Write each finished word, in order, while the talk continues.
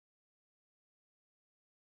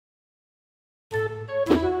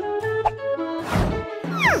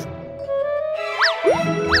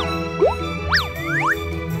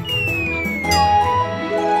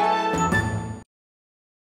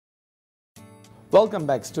Welcome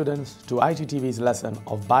back, students, to iTTV's lesson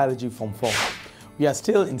of Biology Form 4. We are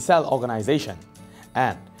still in cell organization,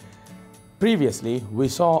 and previously we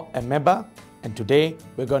saw amoeba, and today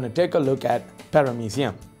we're going to take a look at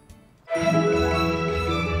Paramecium.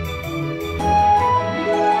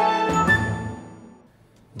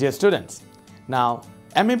 Dear students, now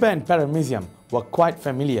amoeba and Paramecium were quite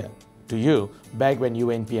familiar to you back when you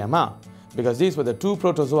were in PMR, because these were the two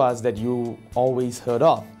protozoas that you always heard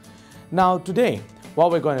of. Now today,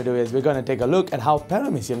 what we're going to do is we're going to take a look at how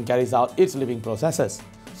Paramecium carries out its living processes.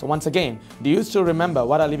 So once again, do you still remember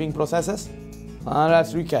what are living processes?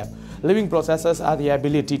 Let's recap. Living processes are the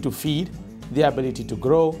ability to feed, the ability to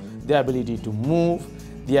grow, the ability to move,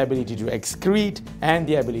 the ability to excrete, and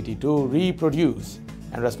the ability to reproduce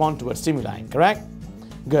and respond towards stimuli, correct?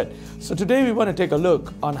 Good. So today we want to take a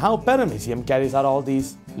look on how Paramecium carries out all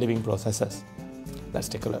these living processes. Let's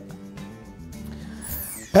take a look.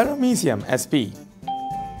 Paramecium SP.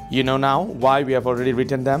 You know now why we have already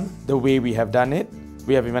written them the way we have done it.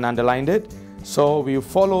 We have even underlined it. So we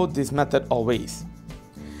follow this method always.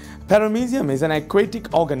 Paramecium is an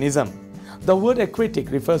aquatic organism. The word aquatic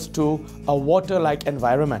refers to a water-like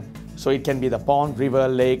environment. So it can be the pond, river,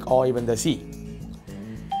 lake, or even the sea.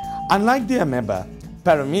 Unlike the amoeba,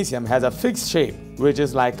 Paramecium has a fixed shape which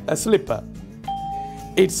is like a slipper.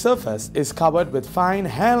 Its surface is covered with fine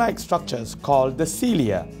hair-like structures called the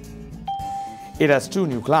cilia. It has two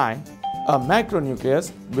nuclei, a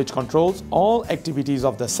macronucleus which controls all activities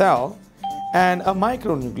of the cell, and a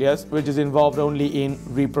micronucleus which is involved only in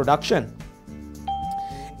reproduction.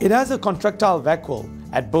 It has a contractile vacuole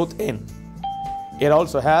at both ends. It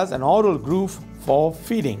also has an oral groove for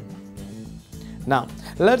feeding. Now,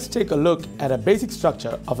 let's take a look at a basic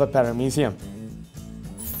structure of a Paramecium.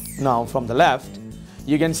 Now, from the left,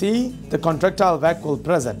 you can see the contractile vacuole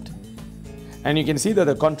present. And you can see that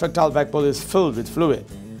the contractile vacuole is filled with fluid.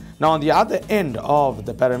 Now, on the other end of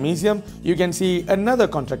the Paramecium, you can see another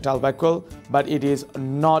contractile vacuole, but it is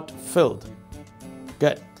not filled.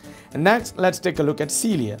 Good. And next, let's take a look at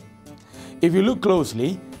cilia. If you look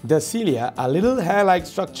closely, the cilia are little hair-like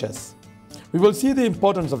structures. We will see the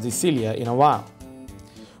importance of the cilia in a while.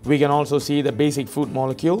 We can also see the basic food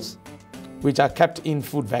molecules, which are kept in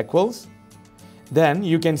food vacuoles. Then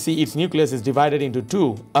you can see its nucleus is divided into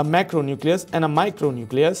two, a macronucleus and a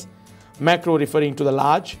micronucleus, macro referring to the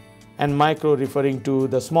large and micro referring to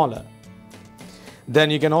the smaller.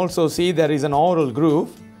 Then you can also see there is an oral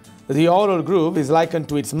groove. The oral groove is likened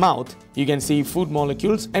to its mouth. You can see food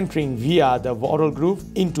molecules entering via the oral groove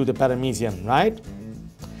into the Paramecium, right?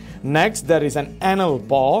 Next, there is an anal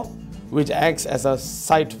pore, which acts as a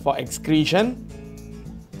site for excretion,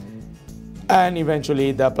 and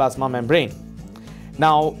eventually the plasma membrane.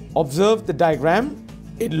 Now, observe the diagram.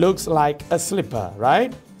 It looks like a slipper,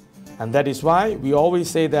 right? And that is why we always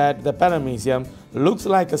say that the Paramecium looks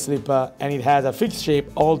like a slipper and it has a fixed shape,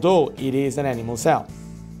 although it is an animal cell.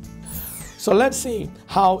 So let's see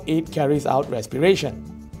how it carries out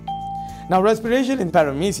respiration. Now, respiration in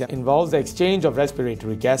Paramecium involves the exchange of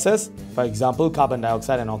respiratory gases, for example, carbon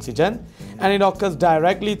dioxide and oxygen, and it occurs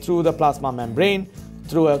directly through the plasma membrane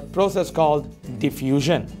through a process called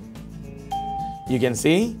diffusion. You can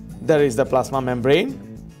see there is the plasma membrane.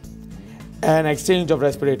 An exchange of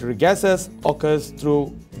respiratory gases occurs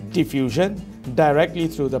through diffusion directly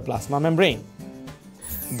through the plasma membrane.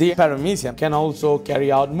 The Paramecium can also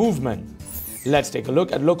carry out movement. Let's take a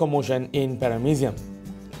look at locomotion in Paramecium.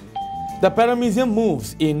 The Paramecium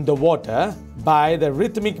moves in the water by the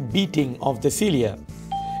rhythmic beating of the cilia.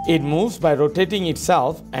 It moves by rotating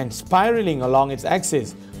itself and spiraling along its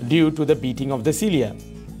axis due to the beating of the cilia.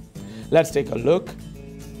 Let's take a look.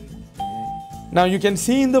 Now you can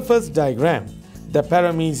see in the first diagram, the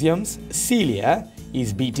Paramecium's cilia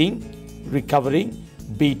is beating, recovering,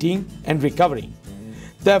 beating, and recovering.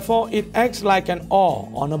 Therefore, it acts like an oar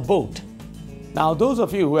on a boat. Now, those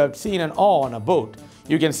of you who have seen an oar on a boat,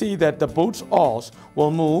 you can see that the boat's oars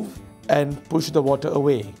will move and push the water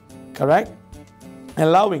away, correct?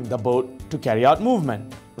 Allowing the boat to carry out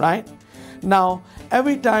movement, right? Now,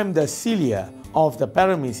 every time the cilia of the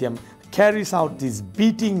Paramecium carries out this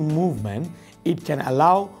beating movement, it can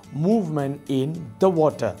allow movement in the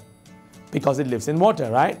water because it lives in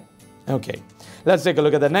water, right? Okay, let's take a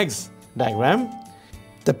look at the next diagram.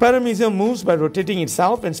 The Paramecium moves by rotating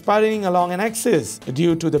itself and spiraling along an axis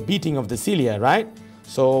due to the beating of the cilia, right?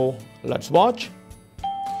 So let's watch.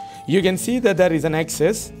 You can see that there is an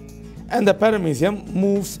axis and the Paramecium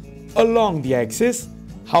moves along the axis,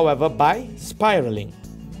 however, by spiraling.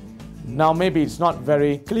 Now maybe it's not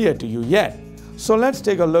very clear to you yet. So let's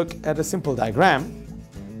take a look at a simple diagram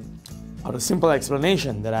or a simple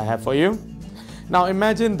explanation that I have for you. Now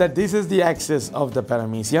imagine that this is the axis of the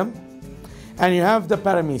paramecium and you have the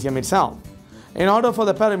paramecium itself. In order for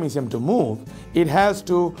the paramecium to move, it has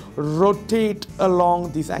to rotate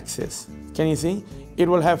along this axis. Can you see? It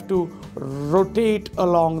will have to rotate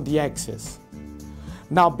along the axis.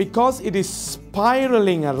 Now because it is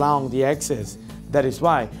spiraling along the axis, that is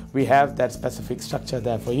why we have that specific structure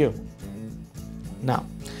there for you. Now,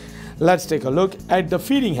 let's take a look at the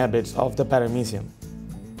feeding habits of the paramecium.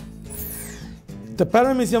 The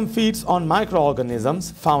paramecium feeds on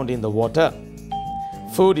microorganisms found in the water.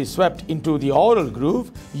 Food is swept into the oral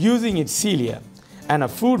groove using its cilia, and a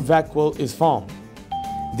food vacuole is formed.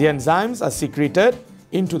 The enzymes are secreted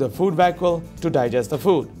into the food vacuole to digest the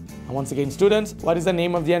food. And once again, students, what is the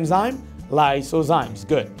name of the enzyme? Lysozymes.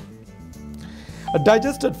 Good. A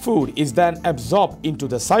digested food is then absorbed into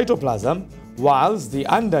the cytoplasm, whilst the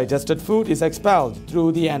undigested food is expelled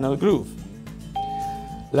through the anal groove.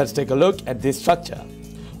 Let's take a look at this structure.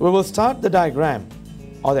 We will start the diagram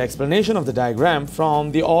or the explanation of the diagram from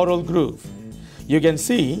the oral groove. You can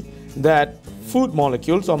see that food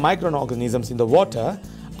molecules or microorganisms in the water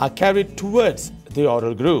are carried towards the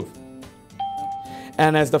oral groove.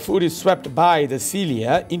 And as the food is swept by the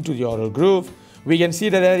cilia into the oral groove, we can see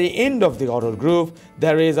that at the end of the oral groove,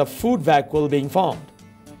 there is a food vacuole being formed.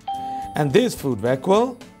 And this food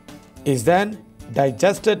vacuole is then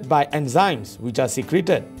digested by enzymes which are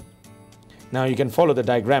secreted. Now you can follow the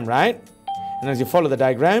diagram, right? And as you follow the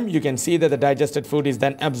diagram, you can see that the digested food is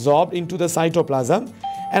then absorbed into the cytoplasm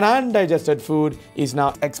and undigested food is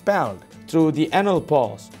now expelled through the anal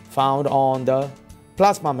pores found on the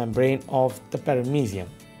plasma membrane of the paramecium.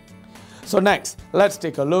 So next, let's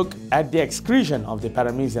take a look at the excretion of the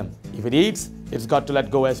paramecium. If it eats, it's got to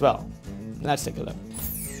let go as well. Let's take a look.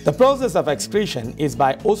 The process of excretion is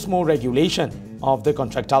by osmoregulation of the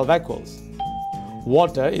contractile vacuoles.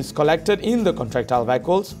 Water is collected in the contractile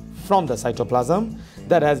vacuoles from the cytoplasm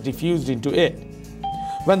that has diffused into it.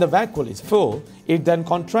 When the vacuole is full, it then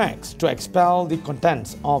contracts to expel the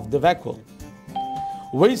contents of the vacuole.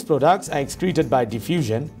 Waste products are excreted by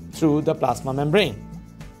diffusion through the plasma membrane.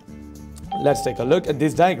 Let's take a look at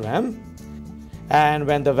this diagram. And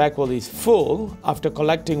when the vacuole is full, after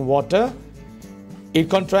collecting water, it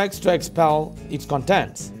contracts to expel its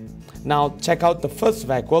contents. Now check out the first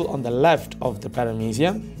vacuole on the left of the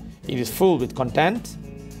paramecium. It is full with content,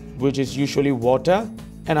 which is usually water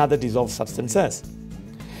and other dissolved substances.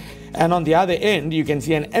 And on the other end, you can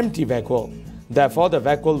see an empty vacuole. Therefore, the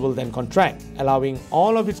vacuole will then contract, allowing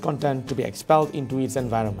all of its content to be expelled into its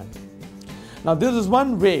environment. Now, this is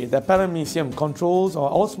one way the paramecium controls or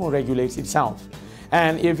osmoregulates itself.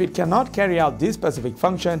 And if it cannot carry out this specific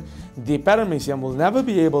function, the paramecium will never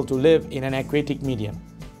be able to live in an aquatic medium.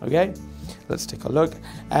 Okay? Let's take a look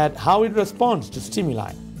at how it responds to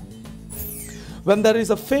stimuli. When there is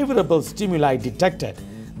a favorable stimuli detected,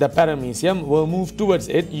 the paramecium will move towards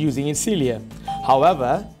it using its cilia.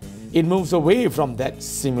 However, it moves away from that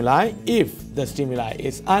stimuli if the stimuli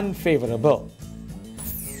is unfavorable.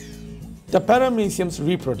 The paramecium's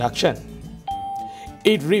reproduction.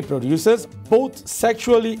 It reproduces both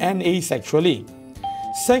sexually and asexually.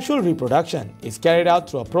 Sexual reproduction is carried out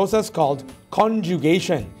through a process called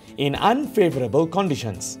conjugation in unfavorable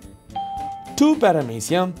conditions. Two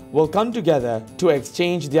paramecium will come together to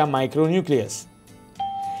exchange their micronucleus.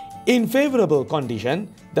 In favorable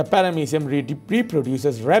condition, the paramecium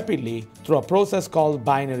reproduces rapidly through a process called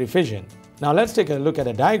binary fission. Now let's take a look at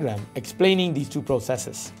a diagram explaining these two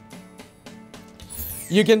processes.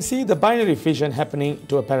 You can see the binary fission happening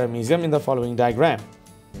to a paramecium in the following diagram.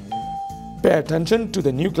 Pay attention to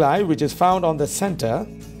the nuclei which is found on the center.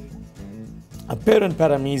 A parent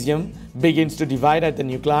paramecium begins to divide at the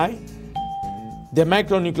nuclei. The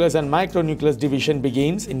macronucleus and micronucleus division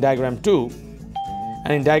begins in diagram 2.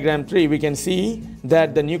 And in diagram 3, we can see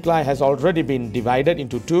that the nuclei has already been divided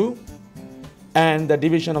into two, and the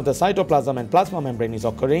division of the cytoplasm and plasma membrane is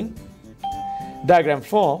occurring. Diagram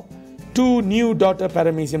 4, two new daughter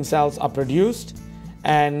paramecium cells are produced,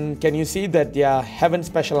 and can you see that they haven't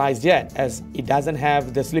specialized yet, as it doesn't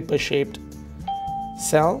have the slipper-shaped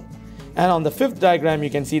cell. And on the fifth diagram, you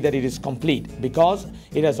can see that it is complete because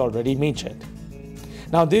it has already matured.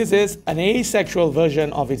 Now this is an asexual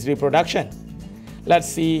version of its reproduction. Let's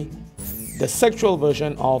see the sexual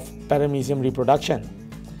version of paramecium reproduction.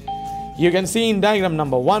 You can see in diagram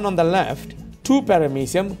number 1 on the left, two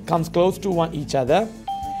paramecium comes close to each other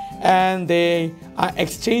and they are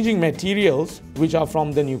exchanging materials which are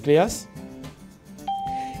from the nucleus.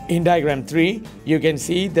 In diagram 3, you can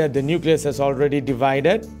see that the nucleus has already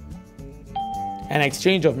divided. An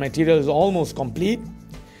exchange of material is almost complete,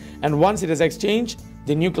 and once it is exchanged,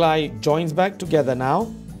 the nuclei joins back together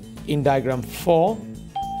now in diagram 4.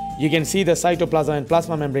 You can see the cytoplasm and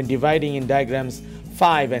plasma membrane dividing in diagrams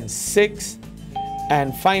 5 and 6.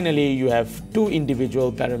 And finally, you have 2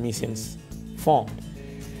 individual parameciums formed.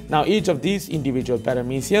 Now, each of these individual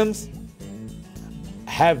parameciums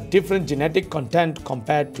have different genetic content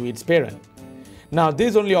compared to its parent. Now,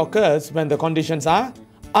 this only occurs when the conditions are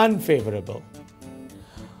unfavorable.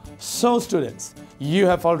 So, students, you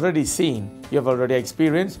have already seen, you have already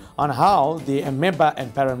experienced on how the amoeba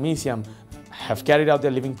and paramecium have carried out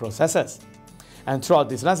their living processes. And throughout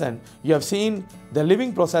this lesson, you have seen the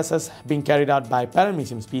living processes being carried out by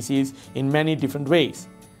Paramecium species in many different ways.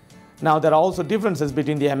 Now, there are also differences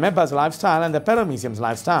between the amoeba's lifestyle and the Paramecium's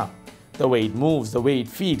lifestyle. The way it moves, the way it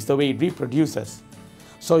feeds, the way it reproduces.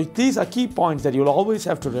 So these are key points that you'll always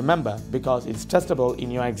have to remember because it's testable in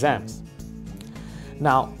your exams.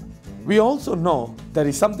 Now, we also know there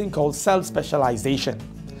is something called cell specialization.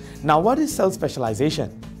 Now, what is cell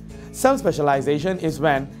specialization? Cell specialization is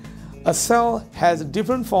when a cell has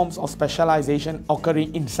different forms of specialization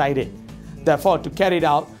occurring inside it, therefore to carry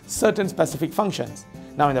out certain specific functions.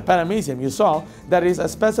 Now, in the Paramecium, you saw there is a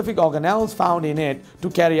specific organelle found in it to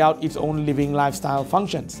carry out its own living lifestyle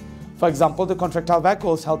functions. For example, the contractile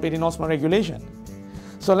vacuoles help it in osmoregulation.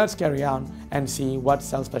 So let's carry on and see what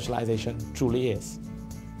cell specialization truly is.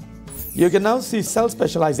 You can now see cell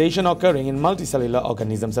specialization occurring in multicellular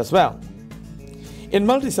organisms as well. In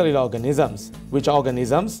multicellular organisms,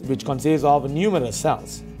 which consist of numerous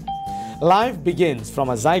cells, life begins from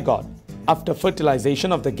a zygote after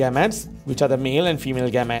fertilization of the gametes, which are the male and female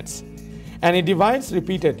gametes, and it divides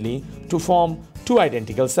repeatedly to form 2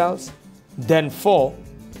 identical cells, then 4,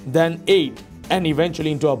 then 8, and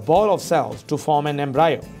eventually into a ball of cells to form an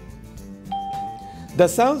embryo. The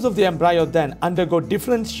cells of the embryo then undergo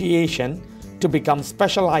differentiation to become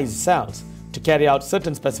specialized cells to carry out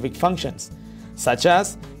certain specific functions, such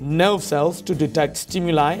as nerve cells to detect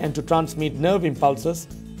stimuli and to transmit nerve impulses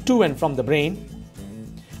to and from the brain,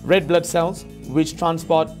 red blood cells which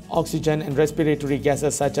transport oxygen and respiratory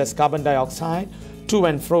gases such as carbon dioxide to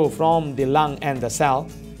and fro from the lung and the cell.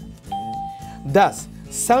 Thus,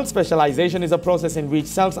 cell specialization is a process in which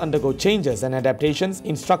cells undergo changes and adaptations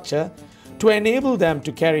in structure to enable them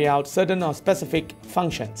to carry out certain or specific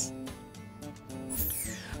functions.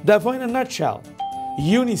 Therefore, in a nutshell,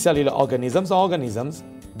 unicellular organisms are organisms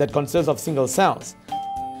that consist of single cells.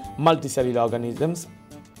 Multicellular organisms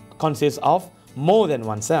consist of more than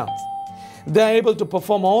one cell. They are able to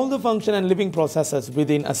perform all the function and living processes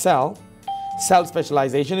within a cell. Cell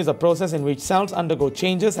specialization is a process in which cells undergo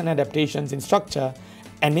changes and adaptations in structure,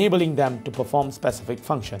 enabling them to perform specific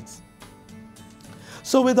functions.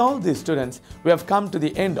 So with all these, students, we have come to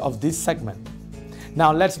the end of this segment.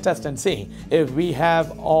 Now let's test and see if we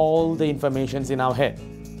have all the information in our head.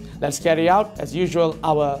 Let's carry out, as usual,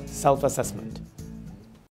 our self-assessment.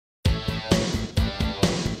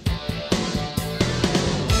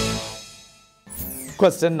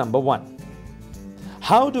 Question number 1.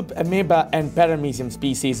 How do amoeba and Paramecium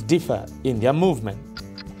species differ in their movement?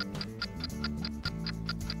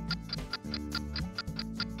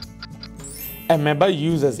 Amoeba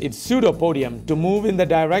uses its pseudopodium to move in the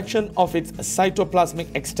direction of its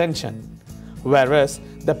cytoplasmic extension, whereas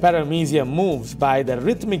the Paramecium moves by the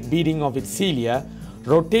rhythmic beating of its cilia,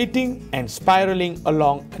 rotating and spiraling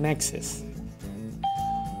along an axis.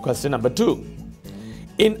 Question number 2.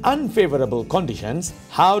 In unfavorable conditions,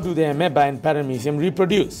 how do the amoeba and Paramecium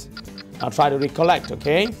reproduce? Now try to recollect,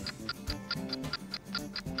 okay?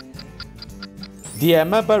 The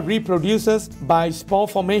amoeba reproduces by spore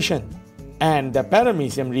formation, and the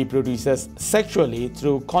Paramecium reproduces sexually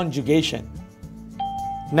through conjugation.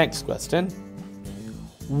 Next question.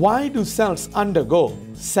 Why do cells undergo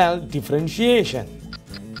cell differentiation?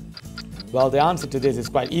 Well, the answer to this is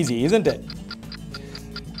quite easy, isn't it?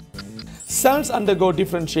 Cells undergo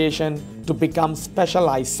differentiation to become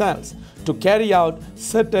specialized cells to carry out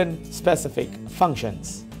certain specific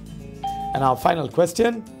functions. And our final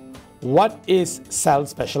question, what is cell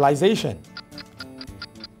specialization?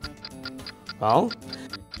 Well,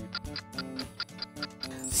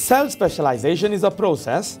 cell specialization is a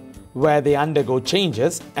process where they undergo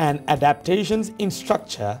changes and adaptations in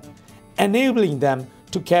structure, enabling them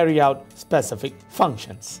to carry out specific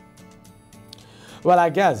functions. Well,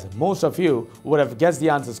 I guess most of you would have guessed the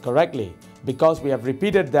answers correctly because we have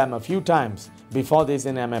repeated them a few times before this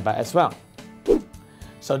in amoeba as well.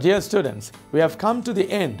 So dear students, we have come to the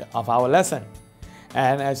end of our lesson.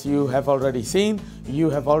 And as you have already seen,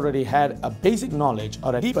 you have already had a basic knowledge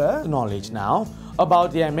or a deeper knowledge now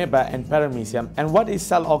about the amoeba and Paramecium and what is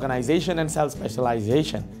cell organization and cell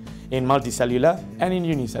specialization in multicellular and in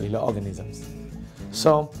unicellular organisms.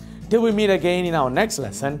 So, till we meet again in our next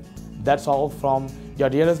lesson, that's all from your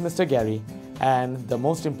dearest Mr. Gary, and the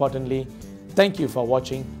most importantly, thank you for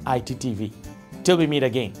watching iTTV. Till we meet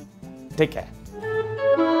again, take care.